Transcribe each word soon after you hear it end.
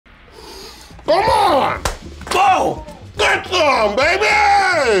Come on! Whoa! Get some,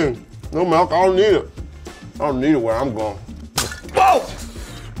 baby! No milk, I don't need it. I don't need it where I'm going. Whoa!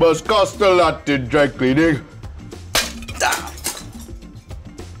 Biscotti latte dry cleaning.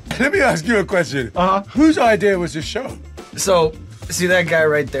 Let me ask you a question. Whose idea was this show? So, see that guy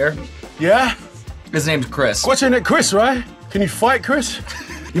right there? Yeah? His name's Chris. What's your name? Chris, right? Can you fight, Chris?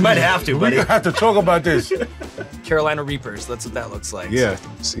 You might have to, buddy. We're gonna have to talk about this. Carolina Reapers, that's what that looks like. Yeah.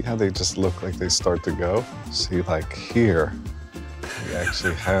 See how they just look like they start to go? See, like here, we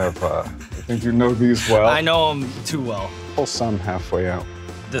actually have, I think you know these well. I know them too well. Pull some halfway out.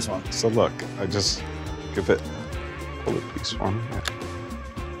 This one. So look, I just give it, pull a piece for me.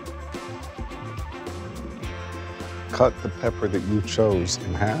 Cut the pepper that you chose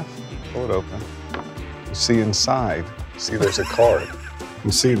in half, pull it open. You see inside, see there's a card.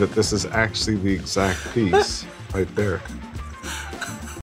 You see that this is actually the exact piece right there.